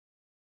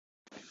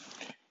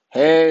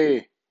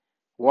Hey,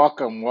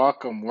 welcome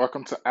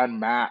to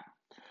Unmap.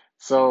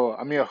 So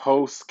I'm your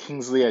host,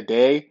 Kingsley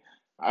Ade.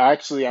 I'm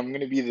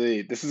gonna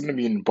be this is gonna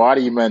be an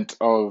embodiment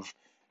of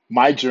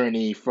my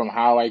journey from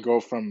how I go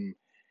from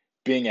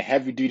being a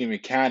heavy duty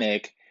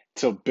mechanic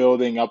to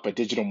building up a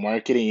digital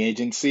marketing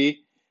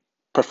agency,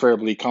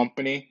 preferably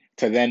company,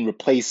 to then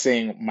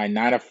replacing my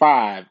 9 to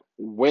 5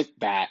 with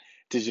that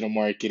digital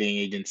marketing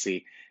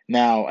agency.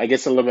 Now, I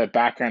guess a little bit of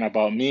background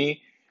about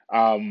me.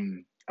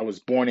 I was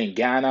born in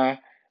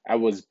Ghana. I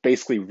was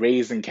basically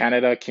raised in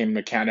Canada, came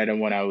to Canada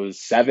when I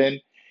was 7.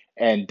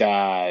 And,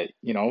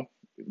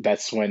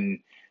 that's when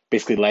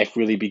basically life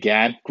really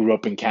began. Grew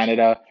up in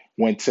Canada,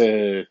 went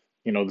to,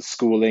 the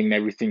schooling and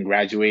everything,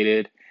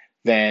 graduated.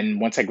 Then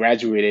once I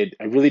graduated,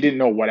 I really didn't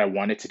know what I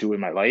wanted to do with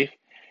my life.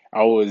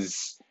 I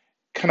was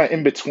kind of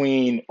in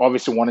between,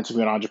 obviously wanted to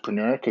be an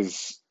entrepreneur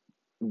because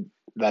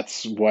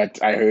that's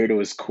what I heard. It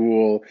was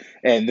cool.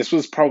 And this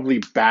was probably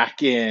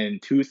back in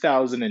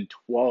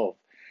 2012.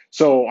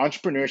 So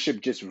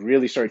entrepreneurship just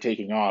really started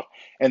taking off.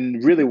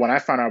 And really, when I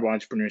found out about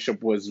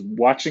entrepreneurship was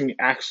watching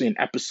actually an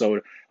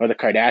episode of The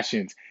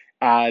Kardashians.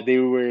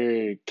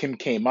 Kim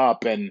came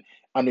up, and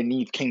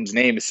underneath Kim's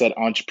name, it said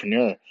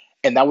entrepreneur.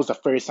 And that was the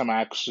first time I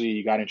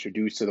actually got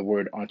introduced to the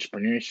word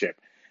entrepreneurship.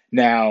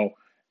 Now,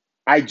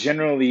 I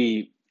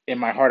generally, in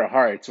my heart of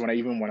hearts,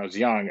 even when I was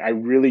young, I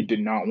really did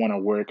not want to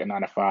work a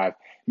 9 to 5,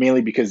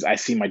 mainly because I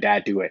seen my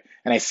dad do it,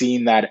 and I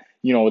seen that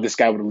this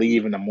guy would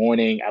leave in the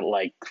morning at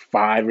like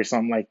 5 or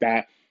something like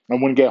that,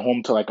 and wouldn't get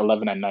home till like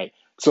 11 at night.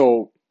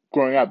 So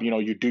growing up,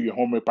 you do your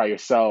homework by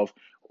yourself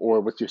or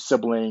with your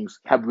siblings,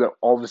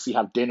 obviously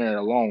have dinner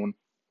alone,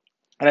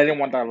 and I didn't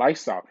want that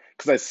lifestyle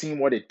because I seen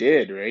what it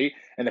did, right?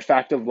 And the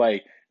fact of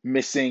like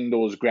missing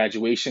those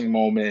graduation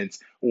moments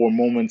or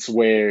moments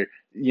where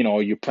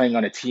you're playing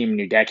on a team and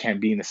your dad can't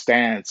be in the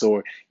stands,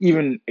 or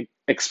even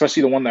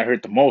especially the one that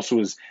hurt the most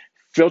was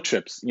field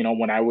trips.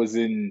 When I was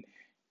in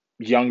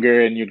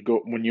younger and you'd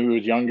go when you were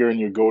younger and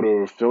you'd go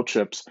to field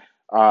trips,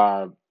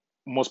 uh,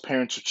 most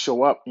parents would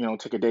show up,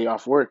 take a day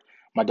off work.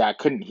 My dad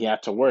couldn't; he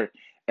had to work,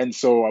 and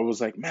so I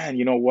was like, man,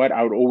 you know what?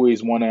 I would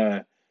always want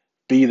to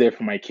be there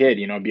for my kid,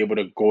 be able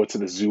to go to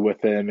the zoo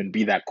with him and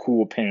be that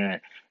cool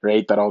parent,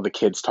 right? That all the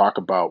kids talk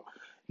about.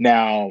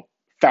 Now,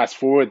 fast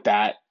forward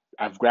that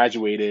I've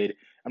graduated,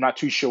 I'm not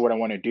too sure what I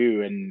want to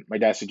do. And my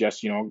dad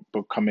suggests,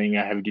 becoming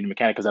a heavy duty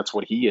mechanic because that's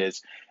what he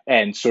is.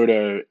 And sort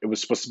of, it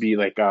was supposed to be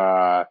like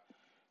a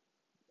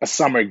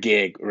summer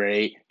gig,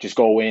 right? Just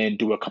go in,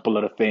 do a couple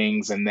little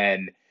things, and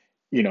then,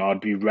 I'd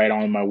be right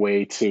on my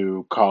way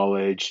to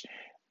college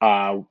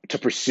to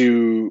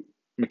pursue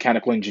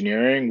mechanical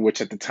engineering, which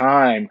at the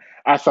time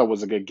I thought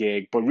was a good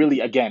gig. But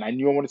really, again, I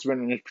knew I wanted to be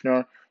an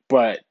entrepreneur,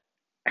 but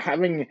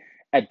having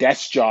a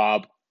desk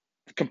job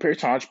compared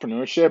to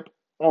entrepreneurship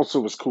also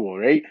was cool,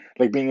 right?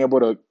 Like being able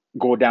to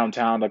go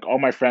downtown, like all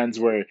my friends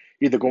were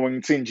either going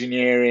into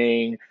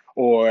engineering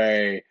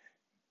or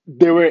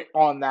they were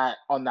on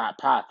that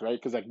path, right?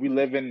 Because like we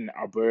live in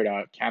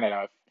Alberta,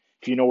 Canada.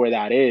 If you know where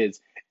that is,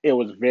 it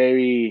was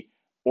very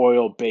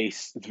oil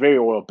based. It's very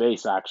oil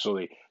based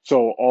actually.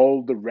 So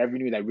all the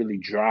revenue that really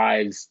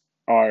drives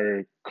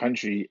our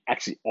country,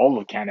 actually all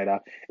of Canada,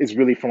 is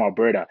really from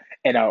Alberta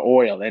and our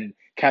oil, and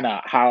kind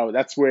of how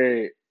that's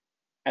where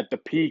at the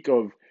peak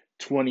of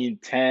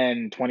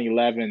 2010,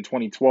 2011,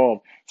 2012.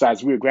 So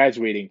as we were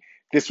graduating,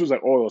 this was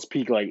like oil's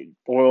peak. Like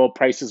oil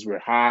prices were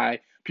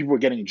high. People were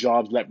getting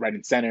jobs left, right,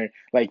 and center.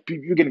 Like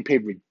you're getting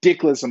paid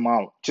ridiculous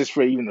amount just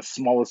for even the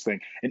smallest thing,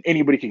 and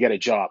anybody could get a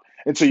job.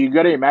 And so you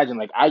got to imagine,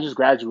 like I just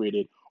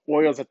graduated,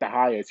 oil's at the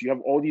highest. You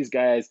have all these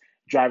guys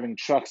driving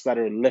trucks that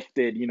are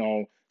lifted,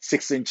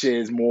 6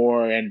 inches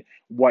more and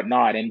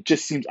whatnot, and it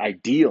just seems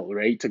ideal,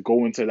 right, to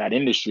go into that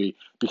industry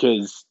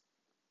because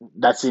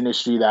that's the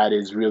industry that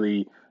is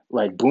really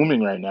like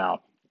booming right now.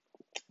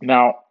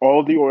 Now,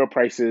 all the oil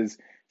prices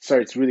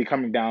starts really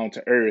coming down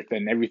to earth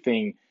and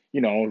everything,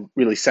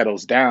 really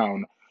settles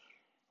down.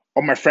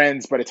 All my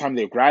friends, by the time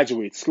they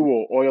graduate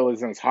school, oil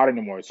isn't as hot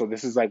anymore. So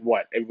this is like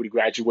what everybody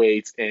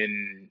graduates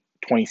in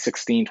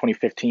 2016,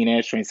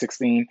 2015-ish,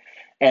 2016,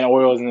 and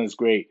oil isn't as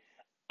great.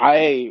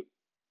 I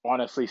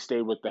honestly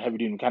stayed with the heavy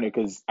duty mechanic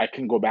because I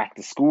couldn't go back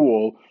to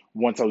school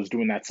once I was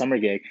doing that summer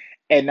gig.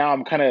 And now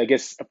I'm kind of, I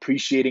guess,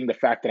 appreciating the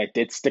fact that I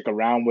did stick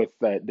around with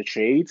the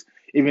trades,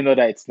 even though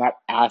that it's not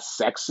as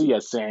sexy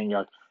as saying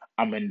like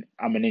I'm an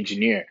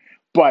engineer.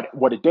 But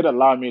what it did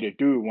allow me to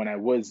do when I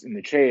was in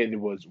the trade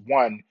was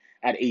one,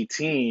 at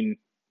 19,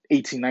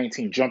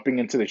 jumping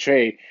into the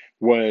trade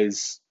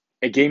was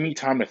it gave me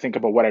time to think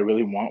about what I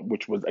really want,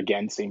 which was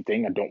again, same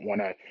thing. I don't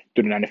want to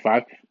do the 9 to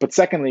 5. But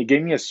secondly, it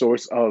gave me a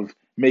source of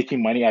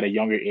making money at a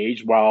younger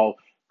age while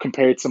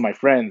compared to my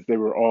friends, they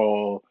were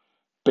all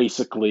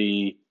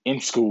basically in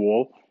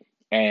school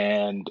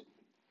and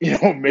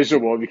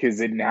miserable because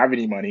they didn't have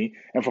any money.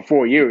 And for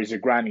 4 years, they're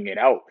grinding it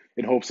out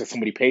in hopes that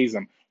somebody pays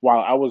them. While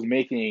I was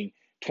making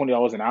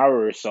 $20 an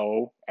hour or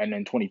so, and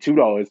then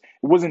 $22. It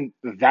wasn't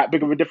that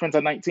big of a difference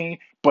at 19,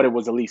 but it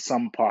was at least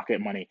some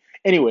pocket money.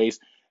 Anyways,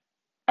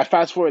 I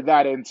fast forward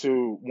that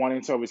into wanting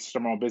to always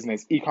start my own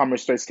business.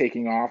 E-commerce starts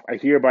taking off. I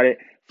hear about it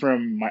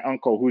from my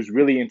uncle who's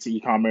really into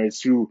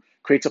e-commerce, who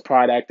creates a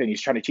product and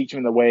he's trying to teach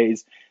me the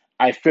ways.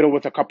 I fiddle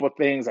with a couple of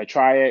things. I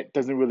try it,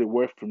 doesn't really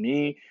work for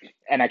me,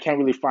 and I can't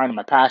really find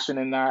my passion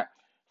in that.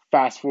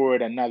 Fast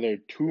forward another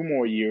 2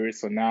 more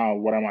years. So now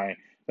what am I,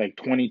 like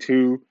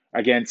 22?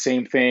 Again,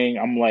 same thing.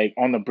 I'm like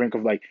on the brink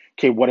of like,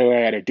 okay, what do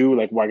I gotta do?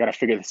 Like, well, I gotta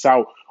figure this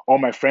out. All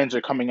my friends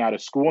are coming out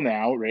of school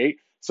now, right?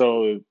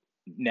 So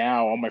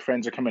now all my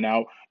friends are coming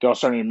out. They're all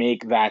starting to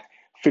make that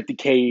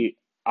 50K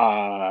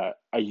a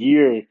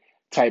year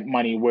type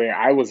money where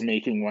I was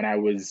making when I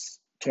was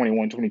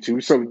 21,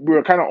 22. So we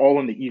were kind of all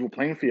on the evil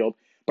playing field,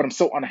 but I'm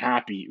so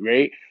unhappy,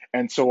 right?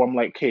 And so I'm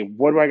like, okay,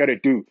 what do I got to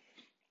do?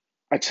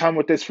 I chum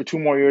with this for 2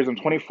 more years. I'm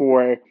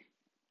 24,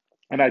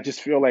 and I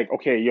just feel like,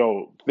 okay,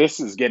 yo, this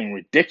is getting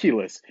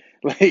ridiculous.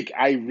 Like,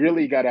 I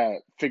really gotta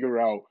figure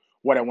out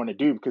what I want to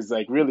do because,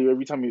 like, really,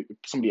 every time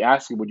somebody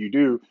asks you what you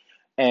do,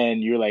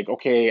 and you're like,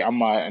 okay,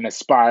 I'm an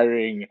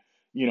aspiring,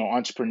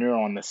 entrepreneur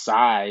on the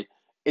side,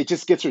 it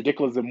just gets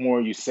ridiculous the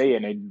more you say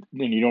it, and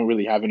then you don't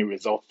really have any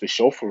results to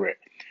show for it.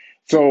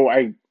 So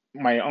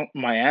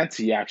my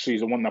auntie actually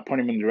is the one that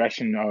pointed me in the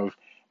direction of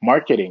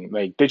marketing,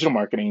 like digital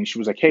marketing. And she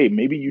was like, hey,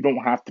 maybe you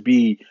don't have to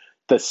be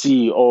the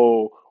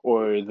CEO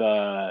or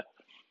the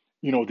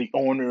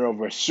owner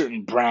of a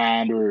certain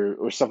brand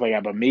or stuff like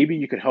that, but maybe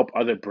you could help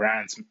other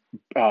brands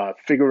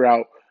figure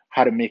out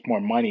how to make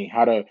more money,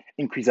 how to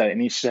increase that.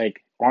 And she's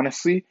like,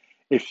 honestly,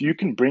 if you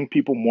can bring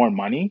people more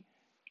money,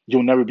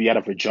 you'll never be out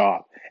of a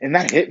job. And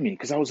that hit me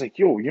because I was like,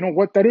 yo, you know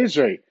what? That is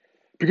right.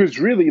 Because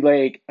really,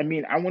 like, I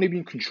mean, I want to be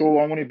in control.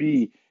 I want to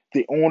be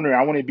the owner.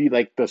 I want to be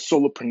like the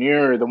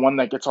solopreneur, the one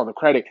that gets all the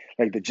credit,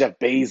 like the Jeff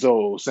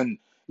Bezos. And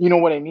you know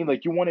what I mean?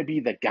 Like, you want to be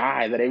the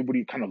guy that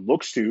everybody kind of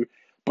looks to.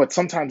 But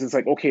sometimes it's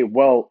like, okay,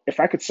 well, if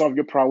I could solve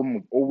your problem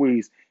of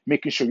always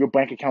making sure your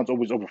bank account's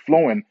always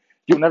overflowing,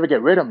 you'll never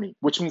get rid of me,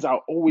 which means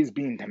I'll always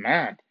be in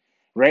demand,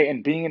 right?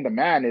 And being in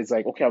demand is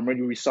like, okay, I'm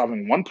ready to be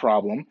solving one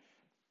problem,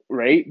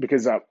 right?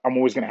 Because I'm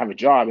always going to have a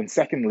job. And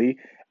secondly,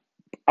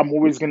 I'm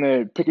always going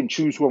to pick and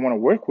choose who I want to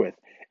work with.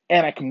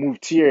 And I can move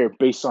tier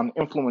based on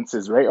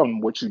influences, right? On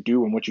what you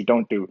do and what you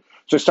don't do.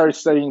 So I started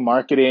studying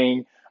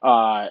marketing.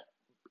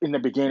 In the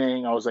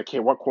beginning, I was like, hey,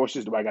 what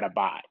courses do I got to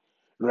buy,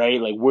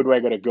 right? Like, where do I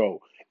got to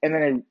go? And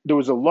then there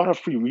was a lot of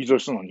free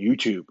resources on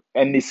YouTube.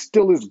 And it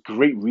still is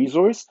great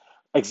resource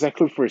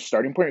exactly for a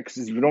starting point because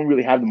if you don't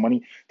really have the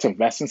money to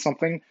invest in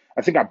something,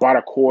 I think I bought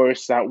a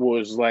course that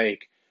was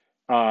like,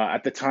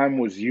 at the time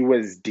was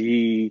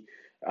USD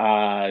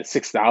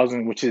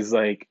 6,000, which is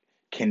like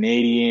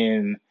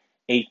Canadian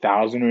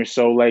 8,000 or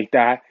so, like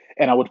that.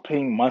 And I would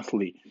pay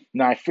monthly.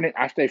 Now I finished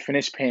after I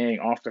finished paying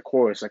off the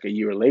course like a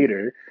year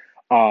later.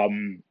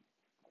 Um,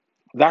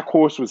 that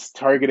course was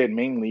targeted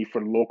mainly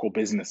for local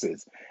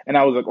businesses, and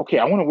I was like, okay,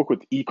 I want to work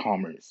with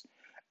e-commerce,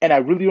 and I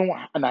really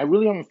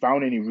haven't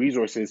found any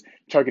resources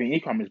targeting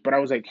e-commerce. But I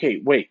was like,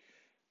 hey, wait,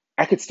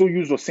 I could still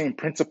use those same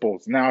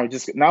principles. Now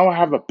I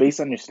have a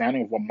base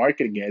understanding of what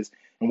marketing is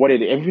and what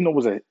it is. Even though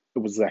it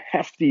was a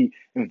hefty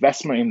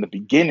investment in the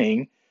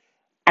beginning,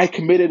 I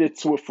committed it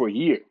to it for a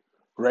year,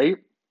 right?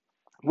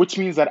 Which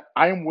means that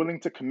I am willing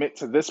to commit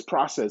to this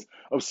process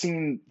of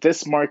seeing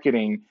this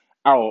marketing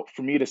out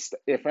for me to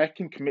if I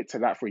can commit to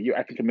that for a year,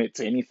 I can commit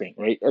to anything,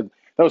 right? That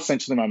was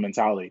essentially my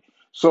mentality.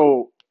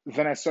 So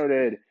then I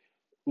started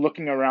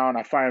looking around,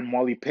 I find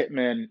Molly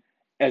Pittman,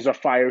 Ezra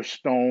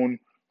Firestone,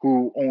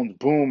 who owns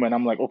Boom, and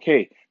I'm like,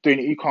 okay, they're in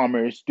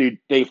e-commerce.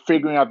 They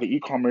figuring out the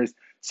e-commerce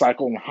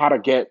cycle and how to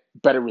get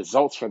better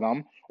results for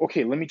them.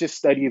 Okay, let me just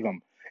study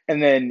them, and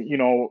then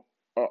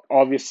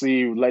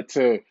obviously led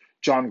to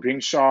John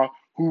Grinshaw,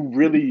 who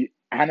really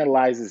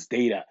analyzes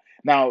data.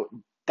 Now,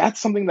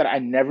 that's something that I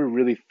never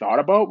really thought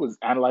about was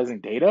analyzing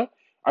data.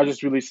 I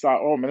just really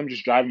thought, oh man, I'm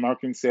just driving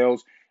marketing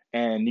sales,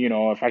 and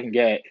if I can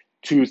get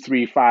 2,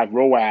 3, 5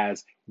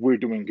 ROAS, we're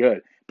doing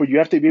good. But you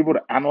have to be able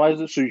to analyze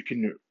it so you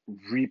can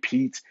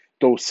repeat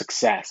those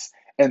success.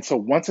 And so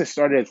once I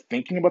started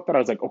thinking about that, I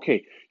was like,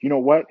 okay, you know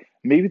what?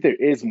 Maybe there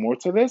is more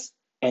to this.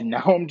 And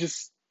now I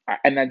just,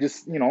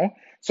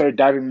 started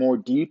diving more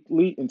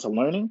deeply into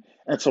learning.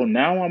 And so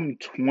now I'm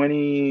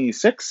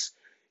 26.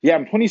 Yeah,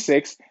 I'm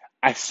 26.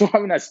 I still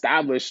haven't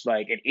established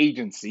like an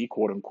agency,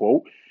 quote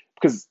unquote,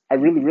 because I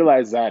really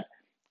realized that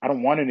I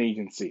don't want an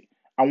agency.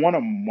 I want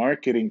a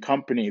marketing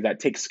company that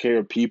takes care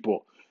of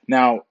people.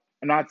 Now,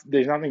 not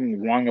there's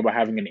nothing wrong about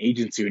having an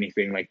agency or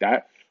anything like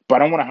that, but I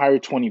don't want to hire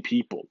 20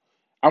 people.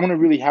 I want to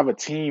really have a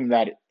team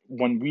that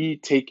when we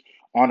take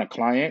on a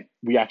client,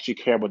 we actually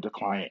care about the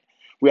client.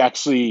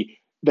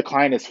 The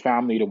client is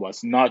family to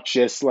us, not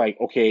just like,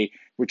 okay,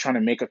 we're trying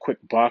to make a quick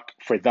buck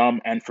for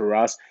them and for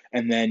us,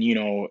 and then,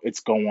 it's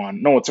go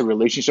on. No, it's a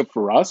relationship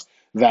for us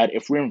that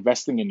if we're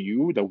investing in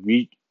you, that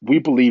we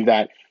believe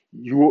that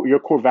your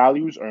core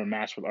values are a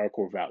match with our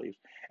core values.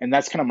 And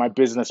that's kind of my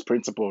business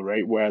principle,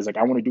 right? Whereas like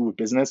I want to do with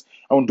business,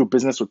 I want to do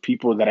business with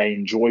people that I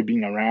enjoy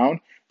being around,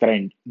 that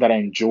I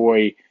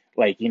enjoy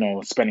like,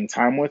 spending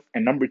time with.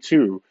 And number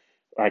two,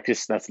 I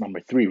guess that's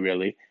number three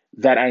really,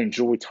 that I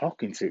enjoy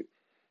talking to.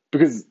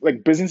 because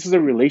like business is a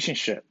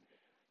relationship.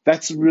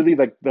 That's really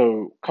like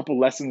the couple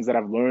lessons that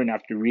I've learned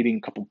after reading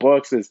a couple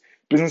books is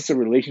business is a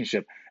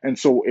relationship. And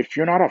so if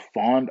you're not a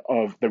fond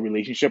of the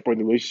relationship or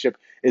the relationship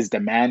is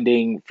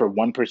demanding for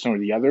one person or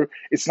the other,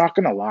 it's not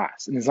going to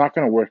last and it's not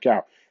going to work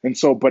out. And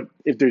so, but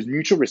if there's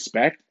mutual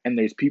respect and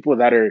there's people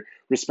that are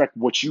respect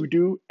what you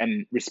do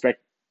and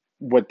respect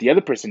what the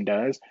other person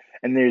does,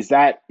 and there's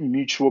that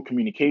mutual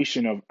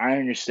communication of I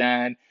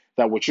understand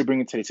that what you're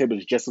bringing to the table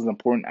is just as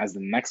important as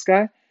the next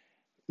guy,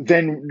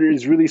 then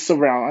there's really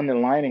silver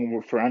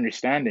underlining for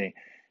understanding.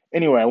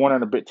 Anyway, I went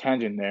on a bit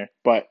tangent there,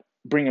 but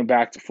bringing it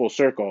back to full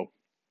circle,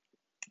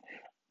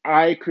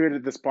 I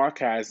created this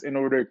podcast in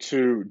order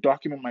to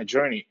document my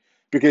journey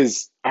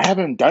because I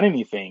haven't done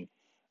anything.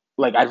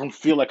 Like I don't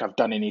feel like I've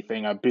done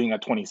anything. I'm being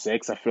at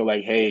 26. I feel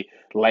like, hey,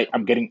 like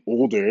I'm getting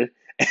older,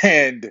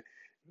 and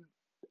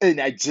and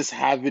I just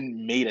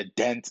haven't made a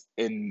dent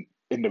in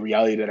the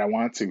reality that I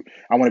want to.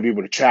 I want to be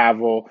able to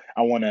travel.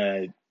 I want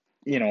to,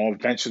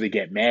 eventually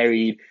get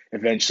married,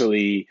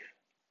 eventually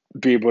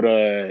be able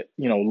to,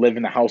 live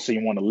in the house that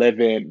you want to live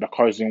in, the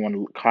cars you want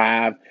to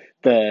have,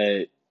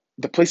 the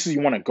the places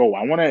you want to go.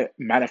 I want to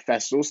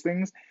manifest those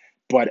things,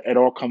 but it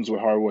all comes with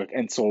hard work.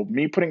 And so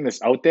me putting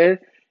this out there,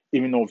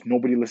 even though if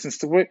nobody listens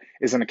to it,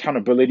 is an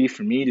accountability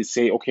for me to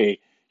say, okay,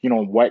 you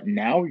know what,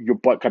 now your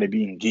butt gotta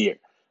be in gear.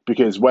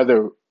 Because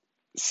whether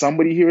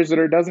somebody hears it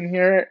or doesn't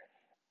hear it,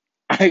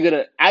 I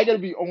gotta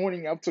be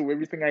owning up to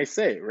everything I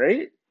say,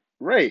 right?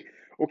 Right.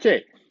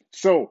 Okay.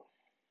 So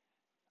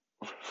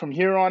from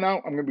here on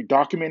out, I'm going to be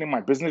documenting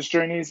my business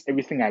journeys,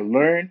 everything I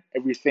learn,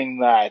 everything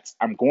that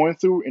I'm going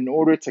through in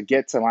order to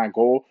get to my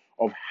goal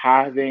of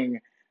having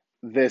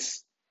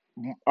this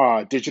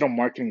digital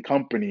marketing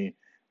company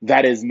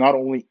that is not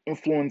only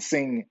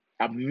influencing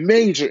a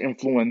major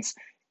influence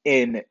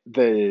in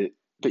the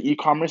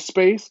e-commerce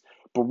space,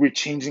 but we're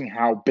changing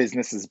how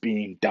business is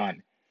being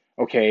done.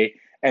 Okay.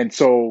 And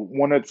so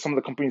one of some of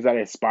the companies that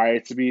I aspire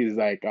to be is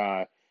like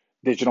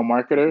digital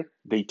marketer.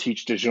 They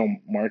teach digital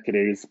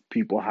marketers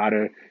people how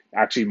to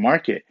actually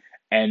market,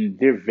 and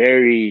they're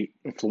very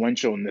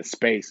influential in this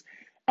space.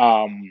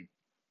 Um,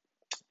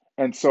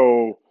 and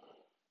so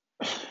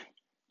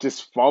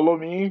just follow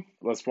me.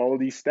 Let's follow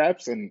these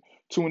steps and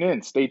tune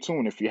in. Stay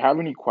tuned. If you have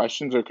any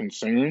questions or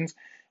concerns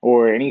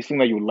or anything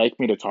that you would like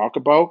me to talk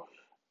about,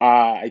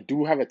 I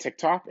do have a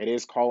TikTok. It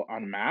is called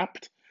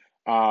Unmapped.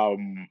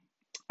 Um,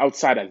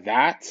 outside of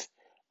that,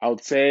 I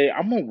would say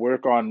I'm gonna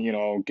work on,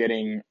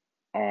 getting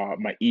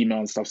my email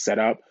and stuff set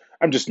up.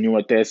 I'm just new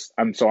at this.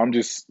 I'm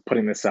just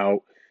putting this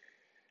out.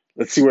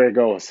 Let's see where it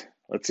goes.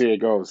 Let's see where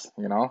it goes.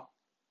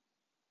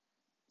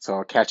 So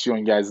I'll catch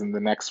you guys in the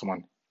next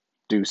one.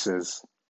 Deuces.